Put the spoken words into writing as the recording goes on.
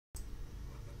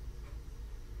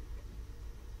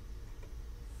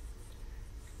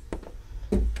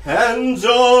Hands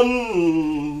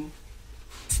on.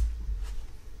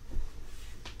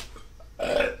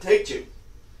 Take two.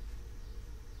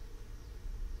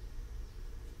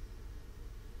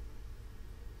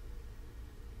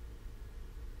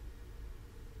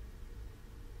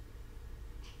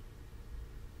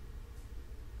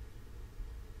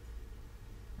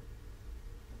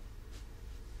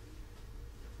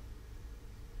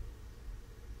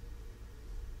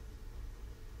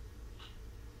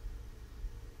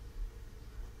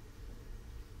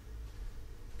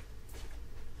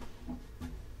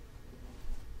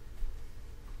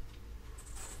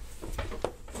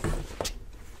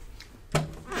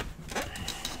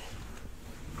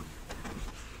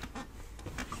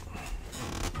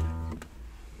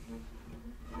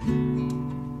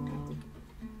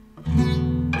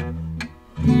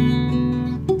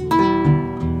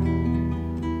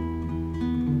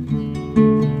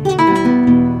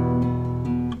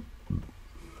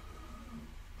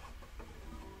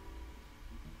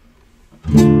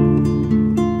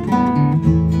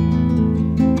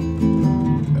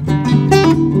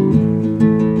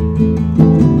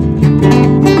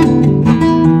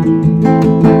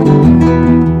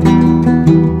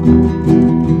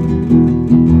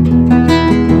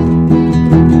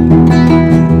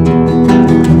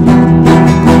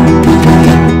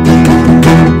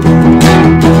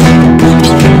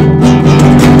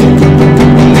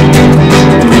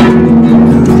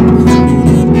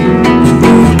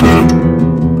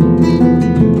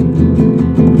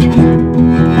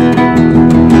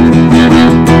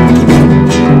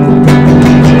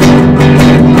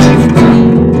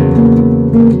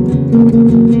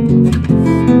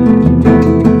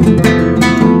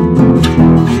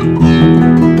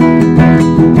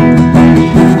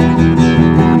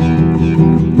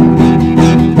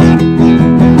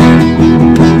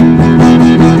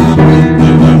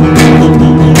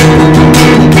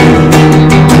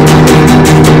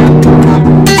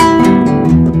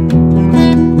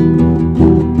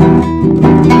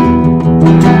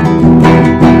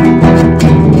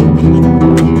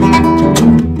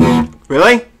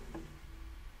 Really?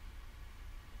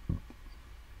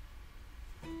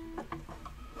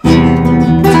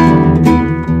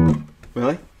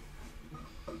 Really?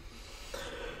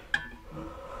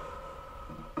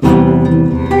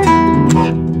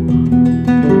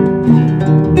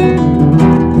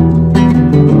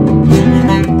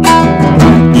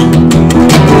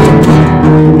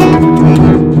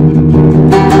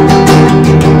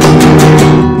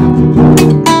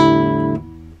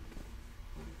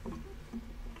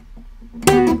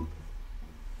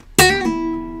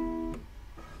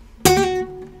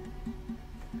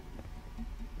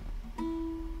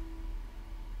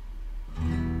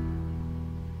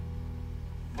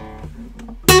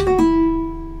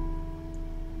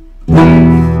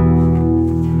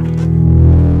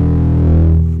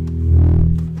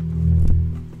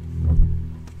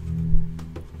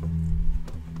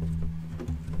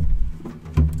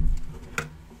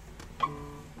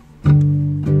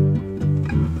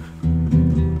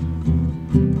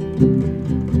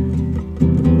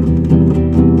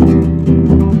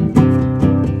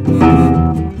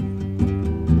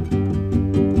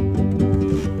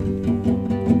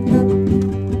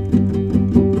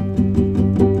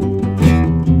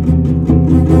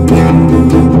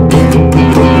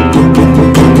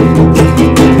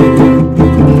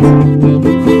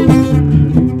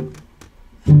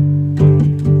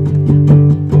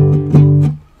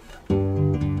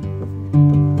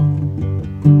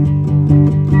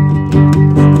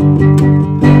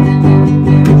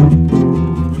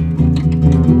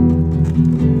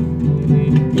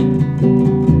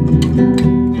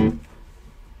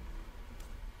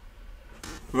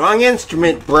 Wrong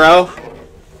instrument, bro.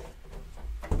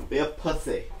 Be a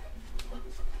pussy.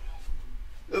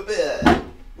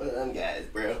 One of them guys,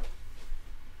 bro.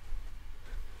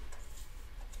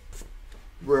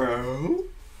 Bro.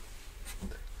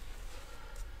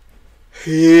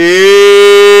 Yesterday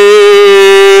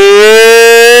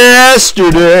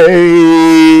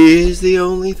is the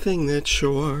only thing that's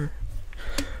sure.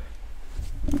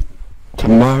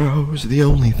 Tomorrow's the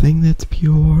only thing that's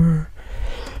pure.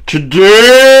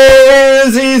 Today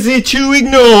is easy to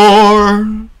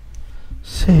ignore.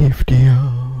 Safety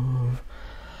of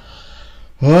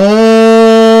unopened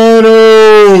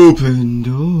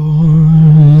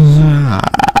doors.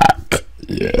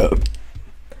 Yeah.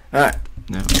 Alright,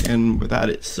 now again without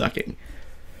it sucking.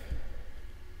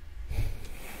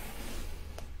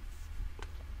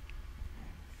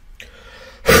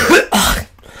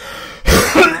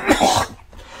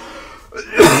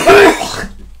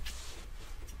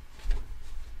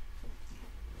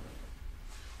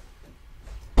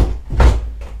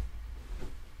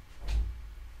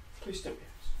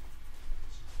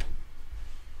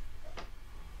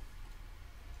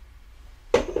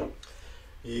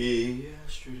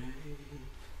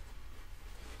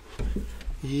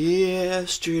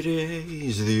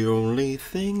 Yesterday's the only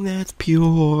thing that's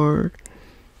pure.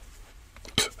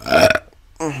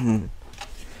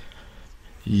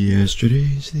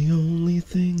 Yesterday's the only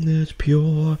thing that's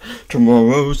pure.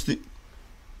 Tomorrow's the...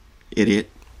 Idiot.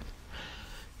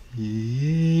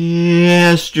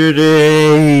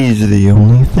 Yesterday's the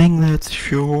only thing that's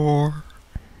sure.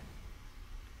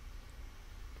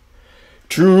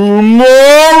 Tomorrow's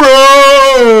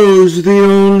the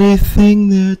only thing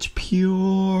that's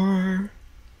pure.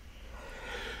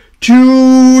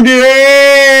 Today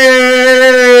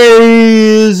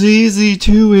is easy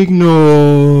to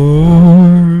ignore.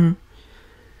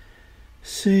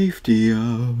 Safety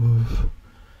of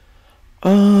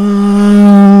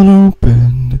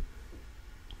unopened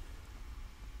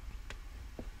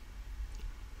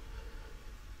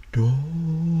doors.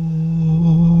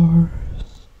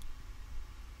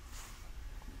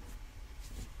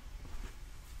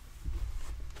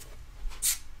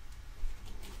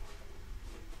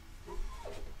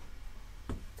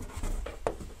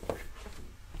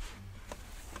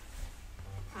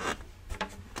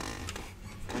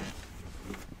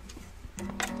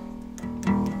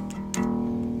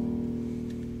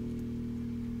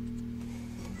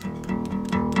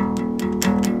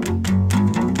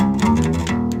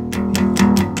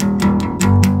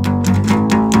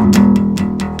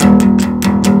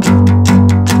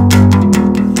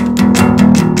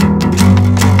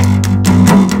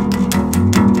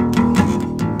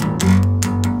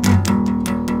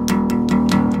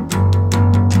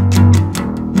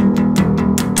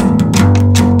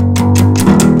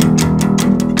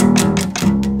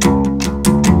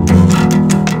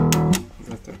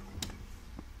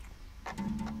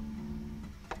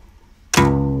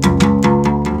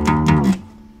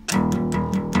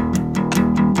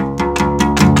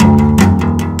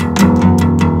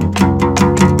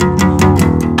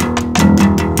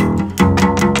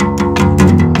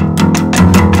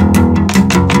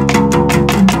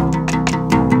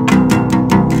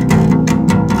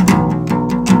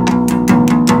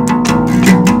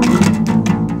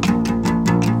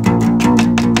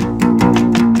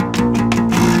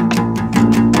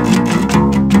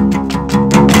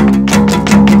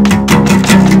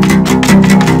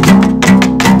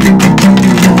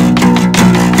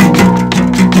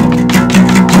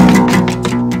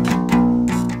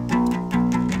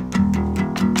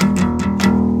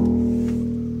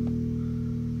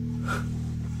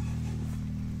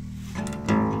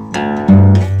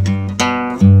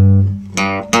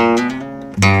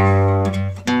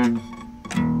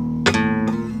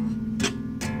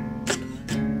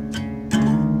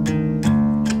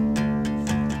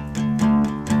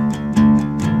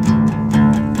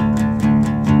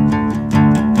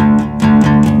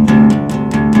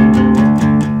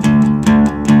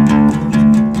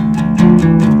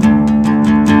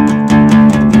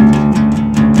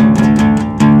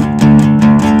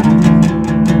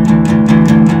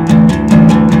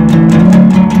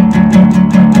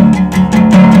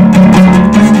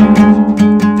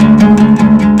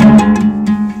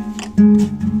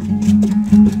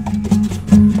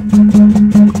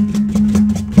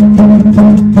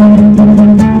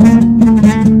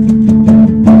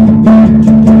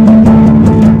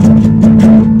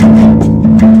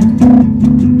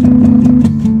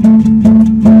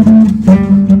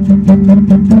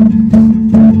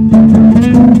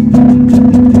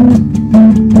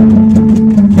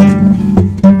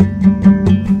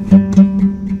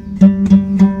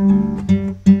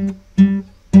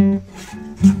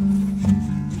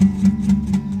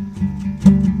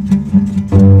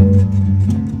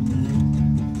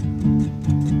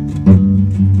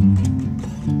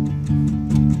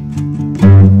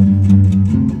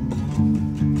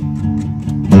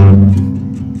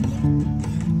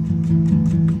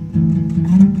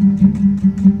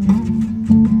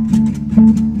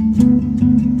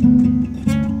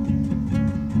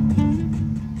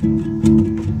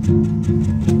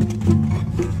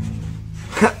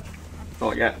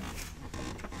 all I got.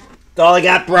 That's all I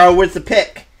got, bro. Where's the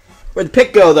pick? Where'd the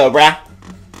pick go, though, brah?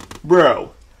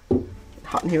 Bro.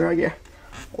 Hot in here, I guess.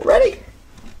 Already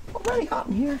hot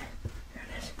in here. There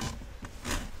it is.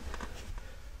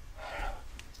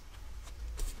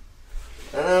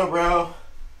 I don't know, bro.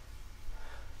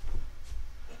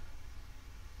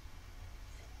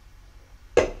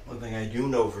 One thing I do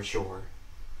know for sure.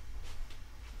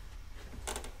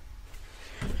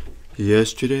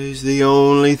 Yesterday's the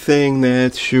only thing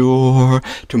that's sure.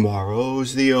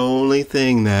 Tomorrow's the only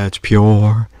thing that's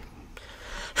pure.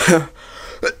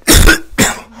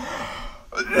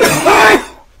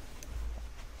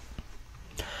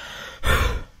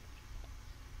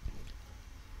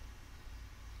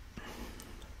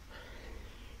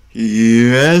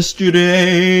 Yesterday's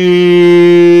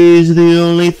the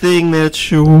only thing that's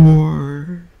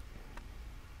sure.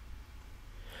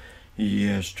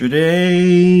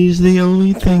 Yesterday's the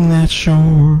only thing that's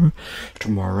sure.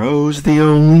 Tomorrow's the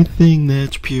only thing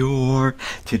that's pure.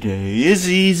 Today is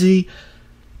easy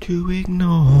to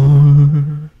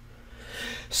ignore.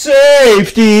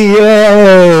 Safety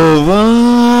of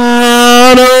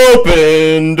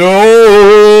unopened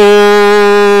doors.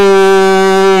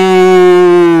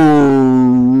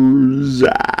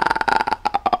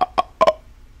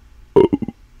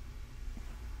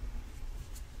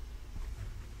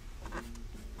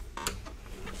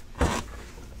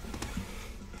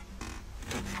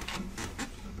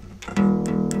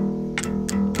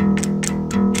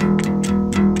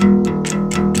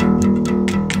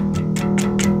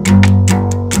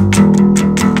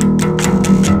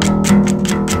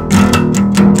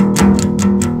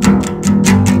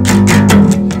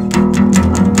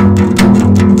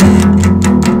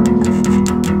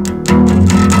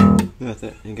 Got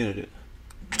that. You get it.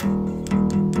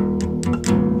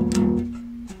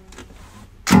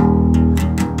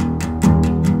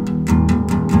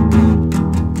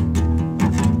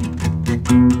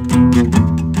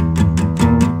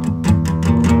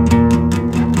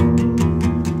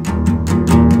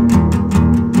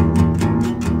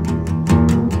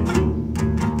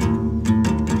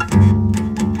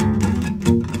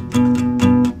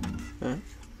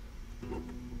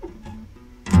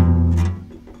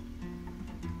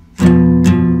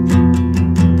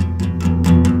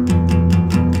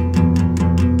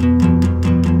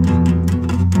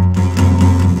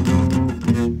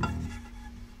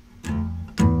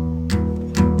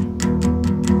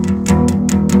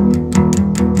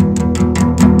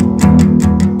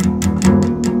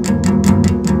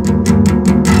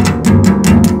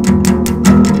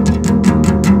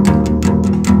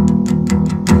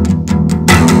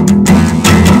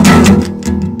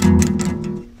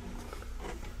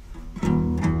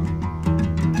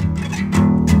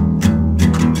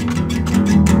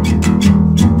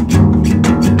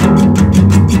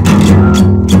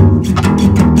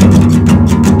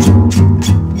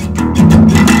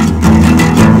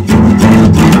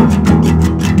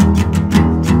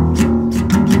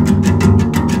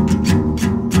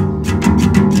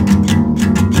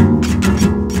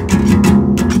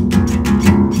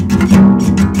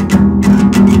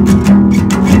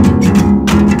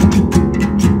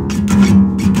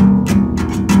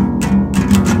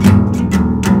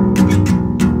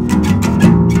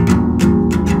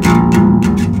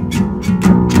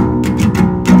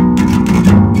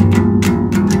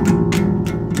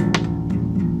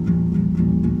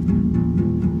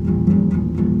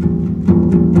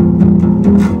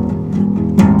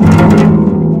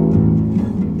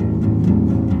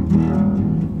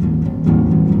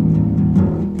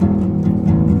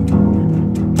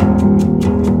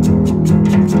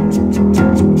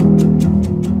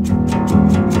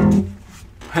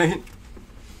 Right?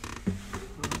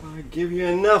 I give you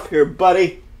enough here,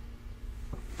 buddy.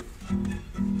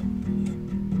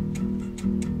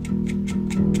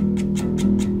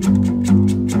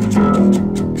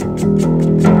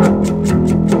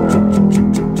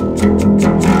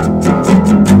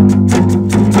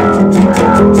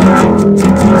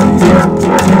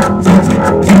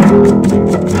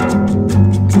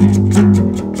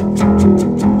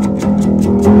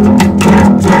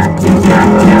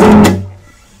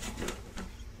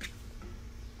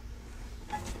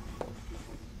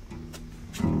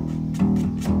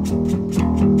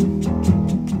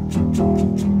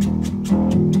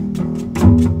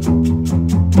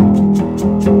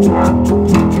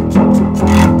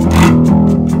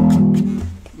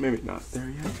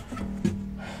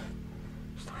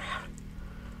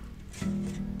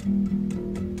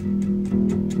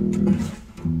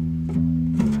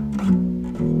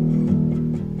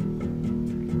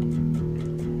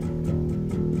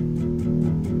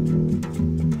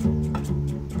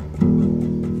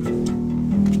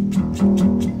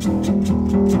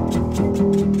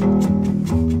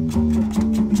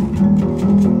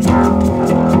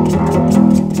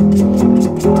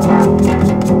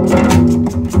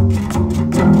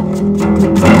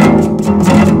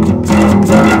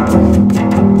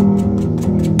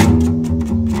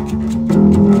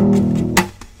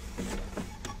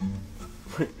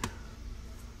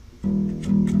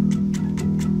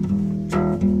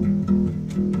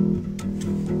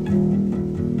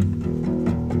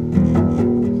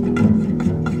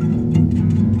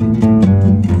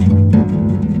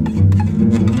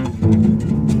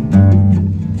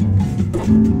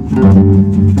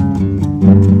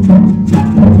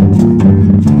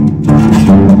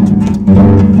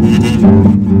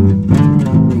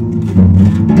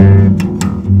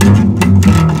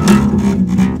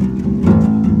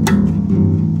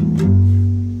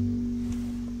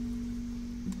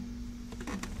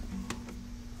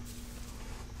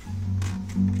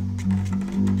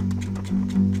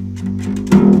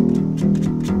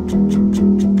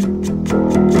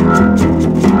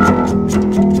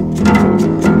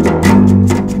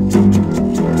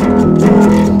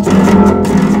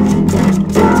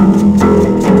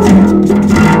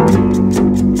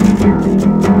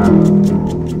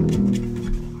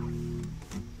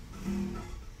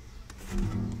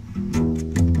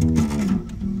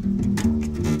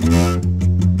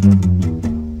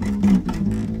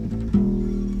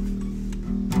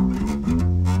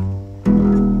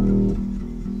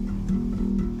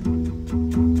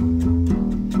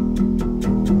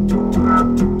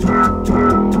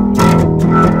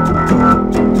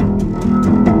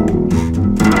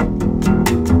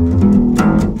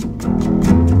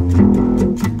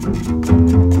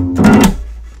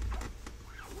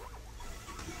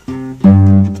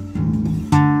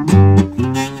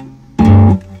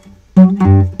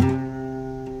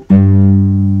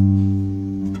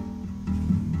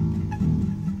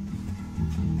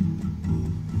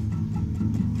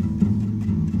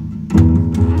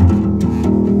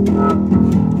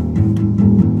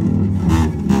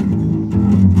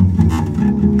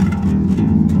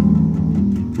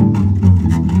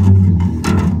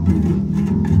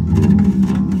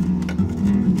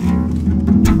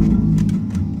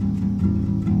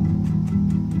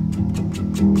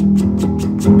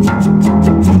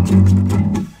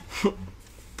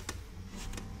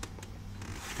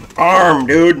 Arm,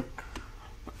 dude.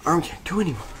 Arm can't do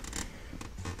anymore.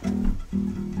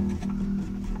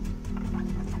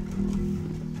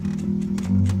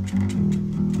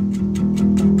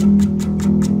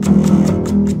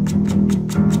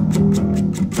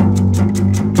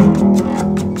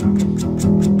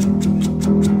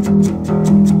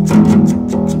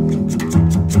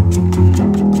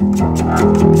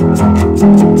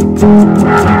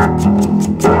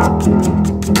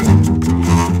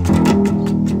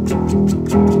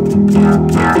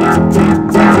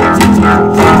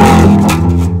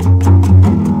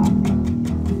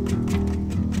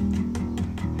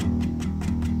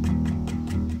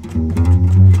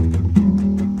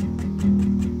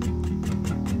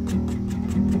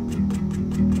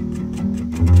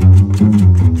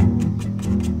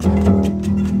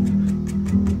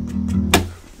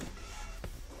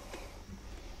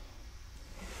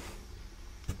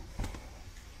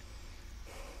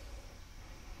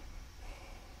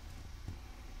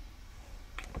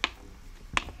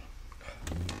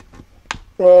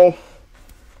 Well,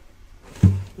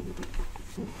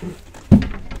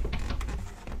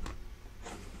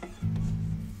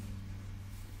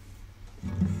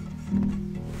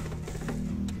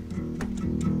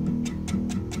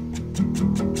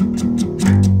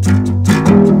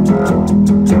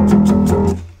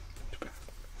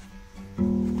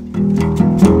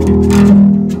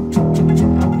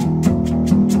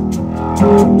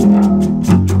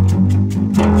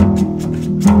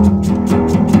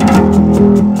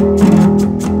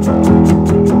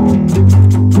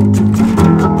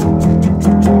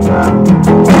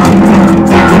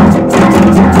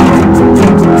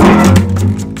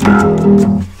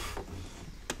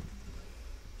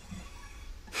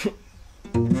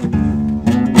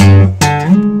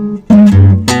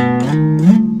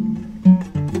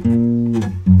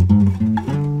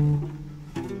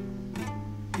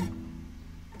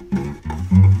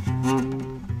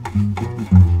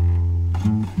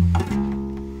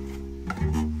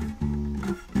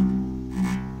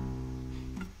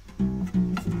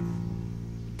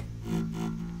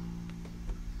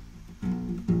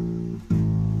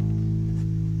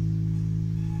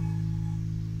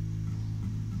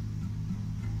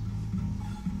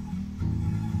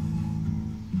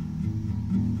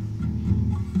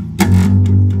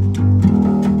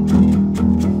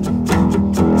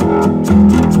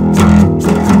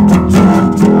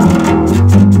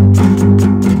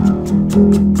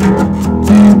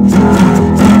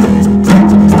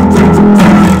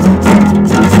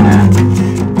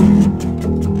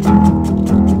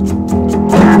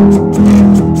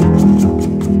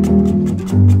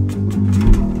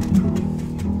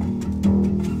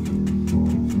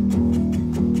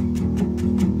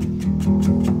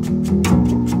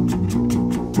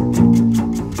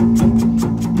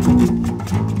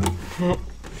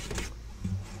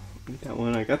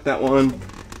 I got that one.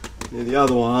 Need the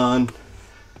other one.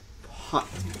 Hot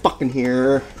fucking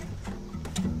here.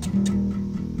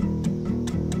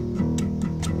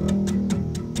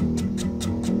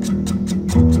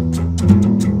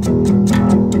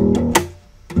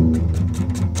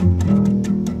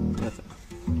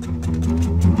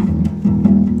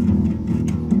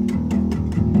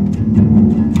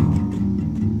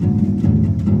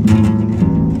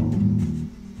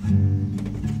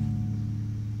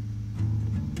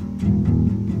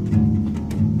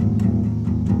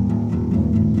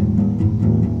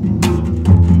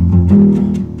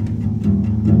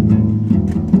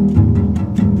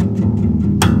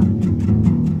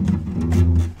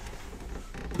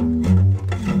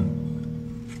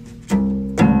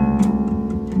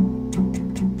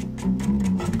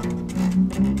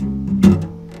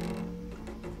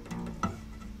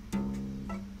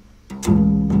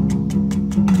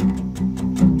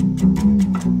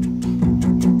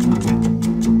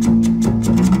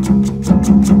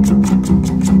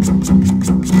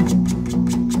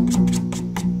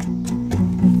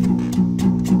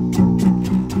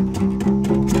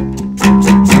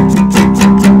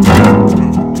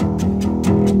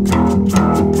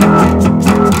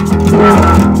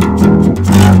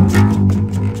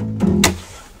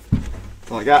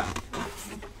 got.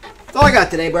 That's all I got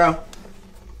today, bro.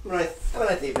 Right. Have a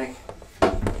nice evening.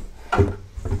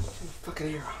 Fucking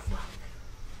ear on, bro.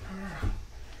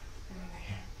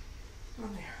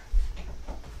 On there.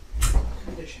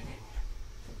 Conditioning.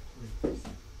 Please.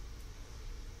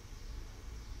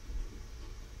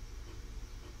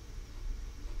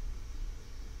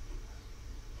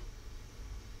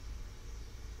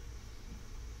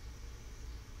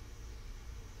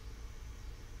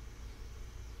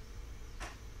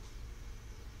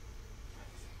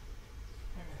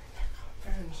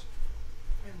 Fans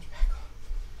back on.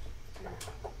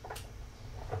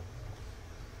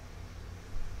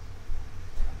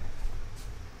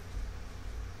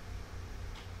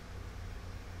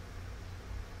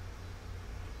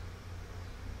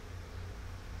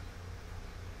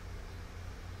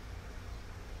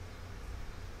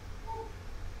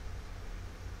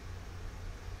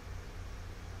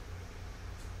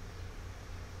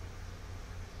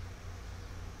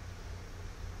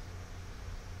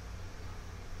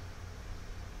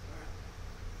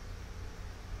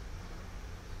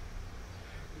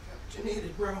 You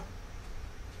needed, bro.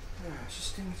 Is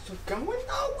this thing still going?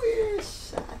 No,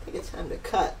 yes. I think it's time to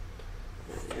cut.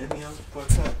 Anything else before I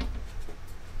cut?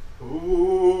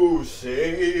 Oh,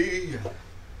 say.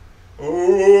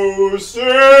 Oh, say.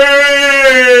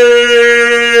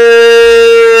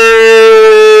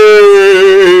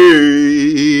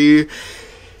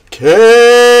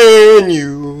 Can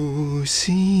you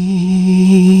see?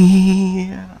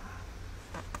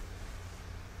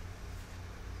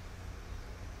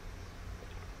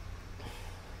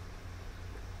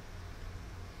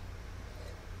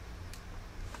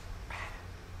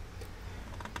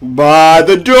 By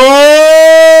the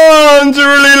dawn's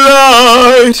early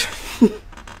light,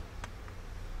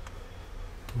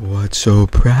 what so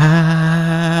proudly,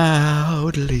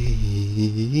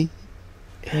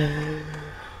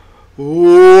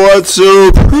 what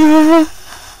so proud,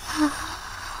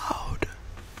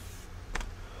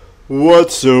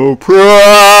 what so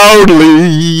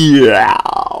proudly,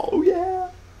 oh yeah.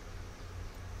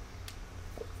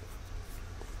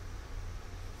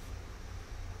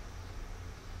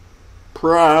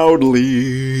 Proudly,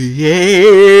 yeah.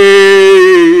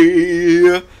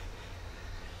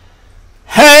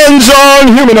 Hands on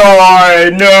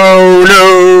humanoid, no,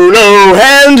 no, no.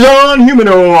 Hands on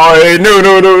humanoid, no,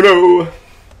 no, no, no.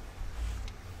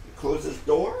 Close this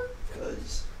door,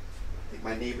 because I think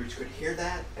my neighbors could hear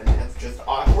that, and that's just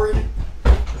awkward.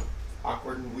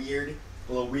 Awkward and weird,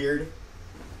 a little weird.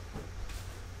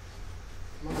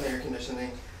 Come on, air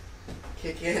conditioning.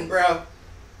 Kick in, bro.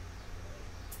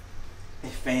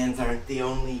 If fans aren't the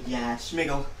only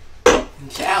schmiggle in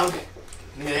town,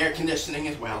 and the air conditioning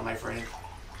as well, my friend.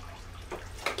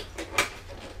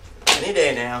 Any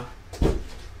day now.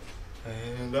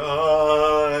 And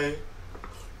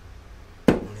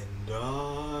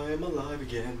I'm alive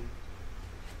again.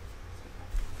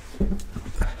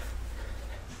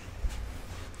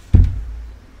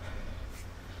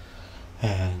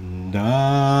 And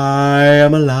I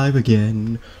am alive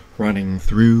again. Running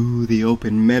through the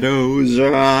open meadows,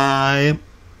 I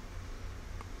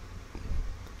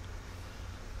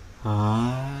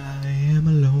am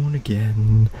alone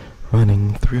again.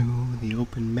 Running through the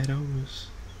open meadows,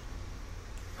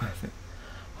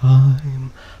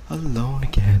 I'm alone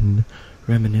again.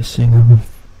 Reminiscing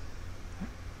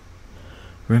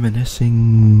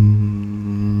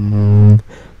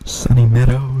sunny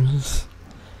meadows.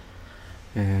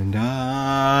 And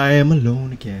I am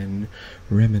alone again,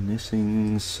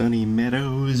 reminiscing sunny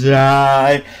meadows.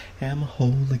 I am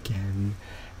whole again,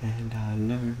 and I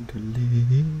learned to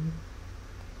live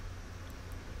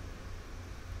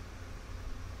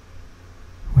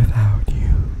without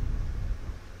you.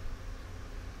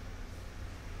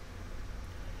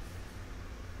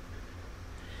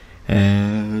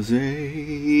 As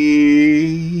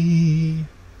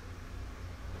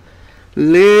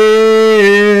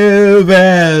live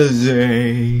as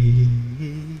a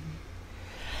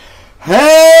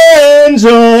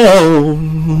hands-on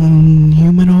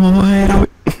humanoid.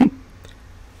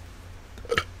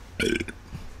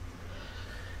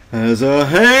 As a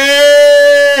hands-on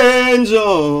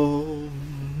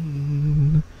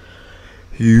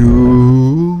human.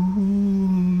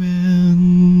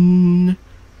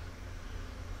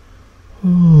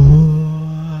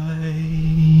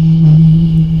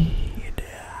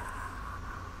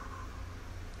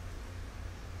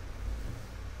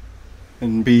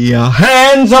 And be a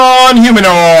hands-on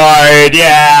humanoid,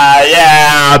 yeah,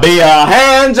 yeah. Be a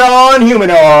hands-on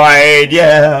humanoid,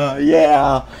 yeah,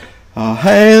 yeah. A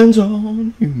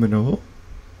hands-on humanoid.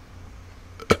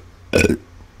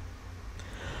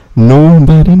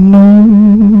 Nobody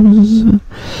knows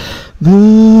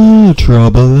the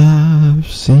trouble I've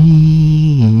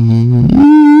seen.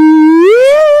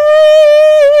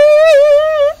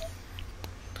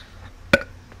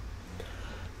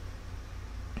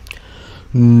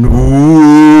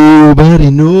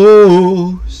 Nobody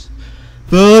knows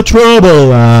the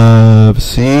trouble I've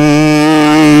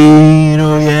seen.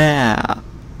 Oh yeah.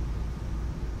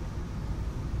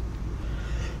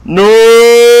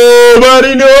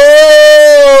 Nobody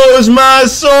knows my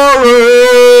sorrows.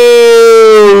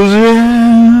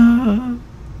 Yeah.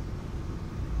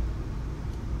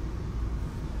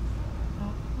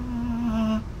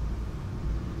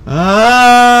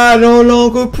 I no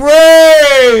longer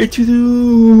pray to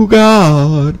the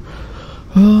God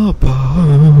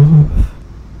above.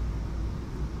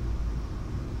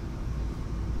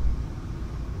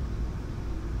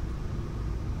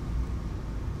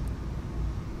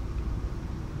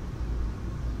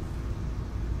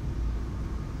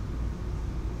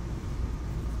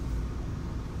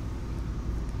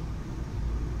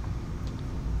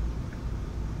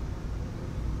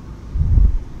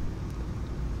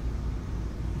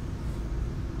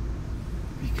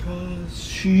 Because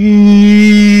she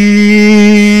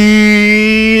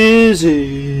is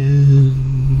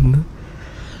in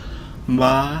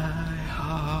my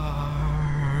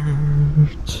heart.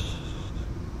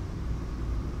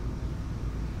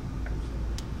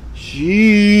 She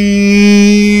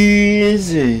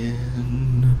is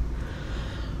in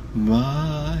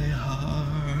my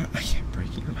heart. I can't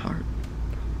break your heart.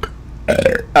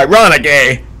 Ironic,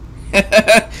 eh?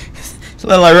 It's a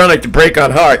little ironic to break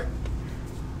on heart.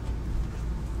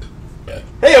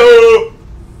 Hey-o!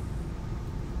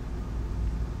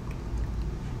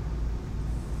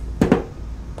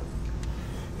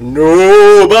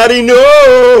 Nobody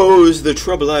knows the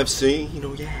trouble I've seen.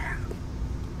 Oh yeah.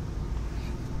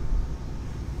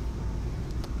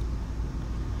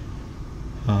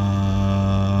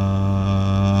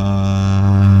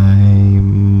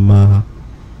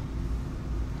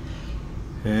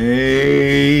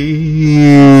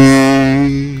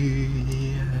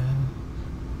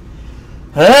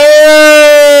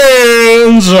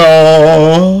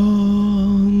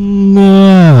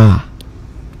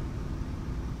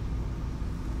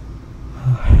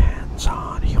 Hands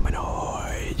on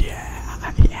humanoid,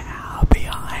 yeah, be a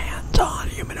hands-on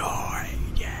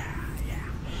humanoid, yeah.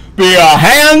 Be a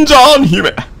hands-on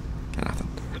human.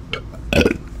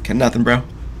 Got nothing, bro.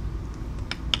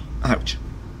 Ouch.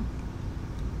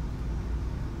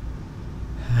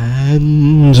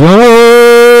 Hands-on.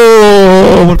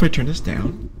 What if I turn this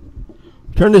down?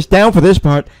 Turn this down for this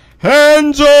part.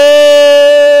 Hands-on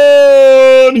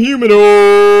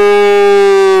humanoid.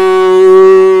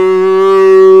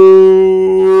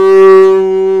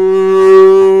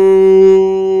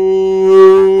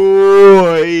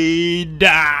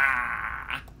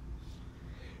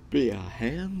 Be a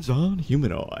hands-on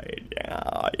humanoid.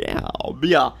 Yeah.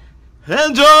 Be a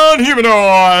hands-on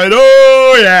humanoid.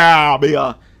 Oh yeah. Be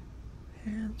a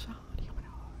hands-on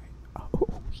humanoid.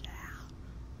 Oh yeah.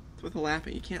 It's with the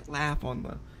laughing. You can't laugh on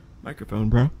the microphone,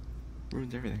 bro.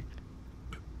 Ruins everything.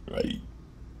 Right.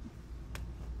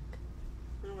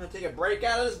 I'm gonna take a break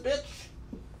out of this bitch.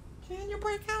 Can you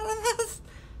break out of this?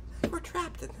 We're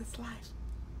trapped in this life.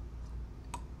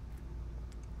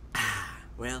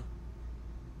 Well,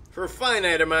 for a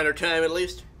finite amount of time at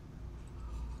least.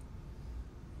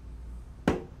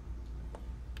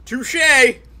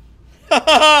 Touché!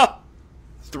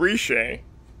 3-shay.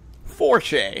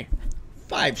 4-shay.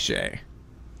 5-shay.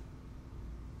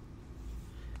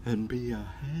 And be a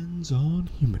hands-on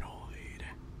humanoid.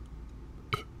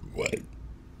 What?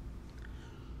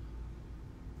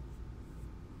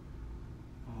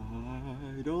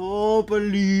 I don't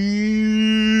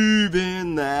believe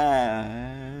in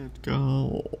that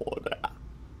God.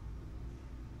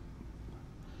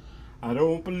 I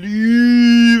don't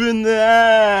believe in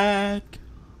that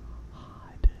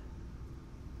God.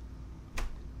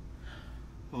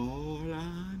 All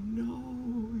I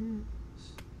know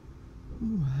is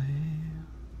who I am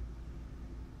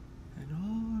and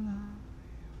all I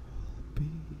will be.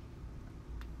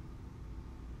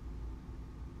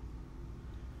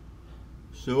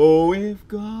 So if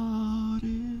God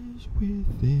is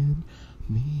within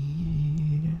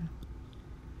me,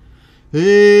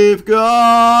 if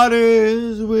God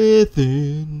is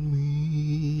within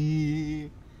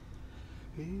me,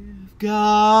 if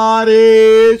God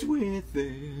is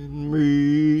within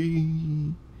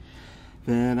me,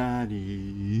 then I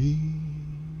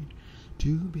need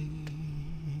to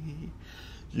be.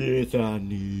 Yes, I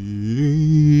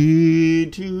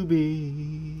need to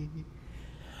be.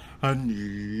 I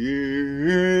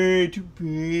need to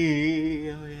be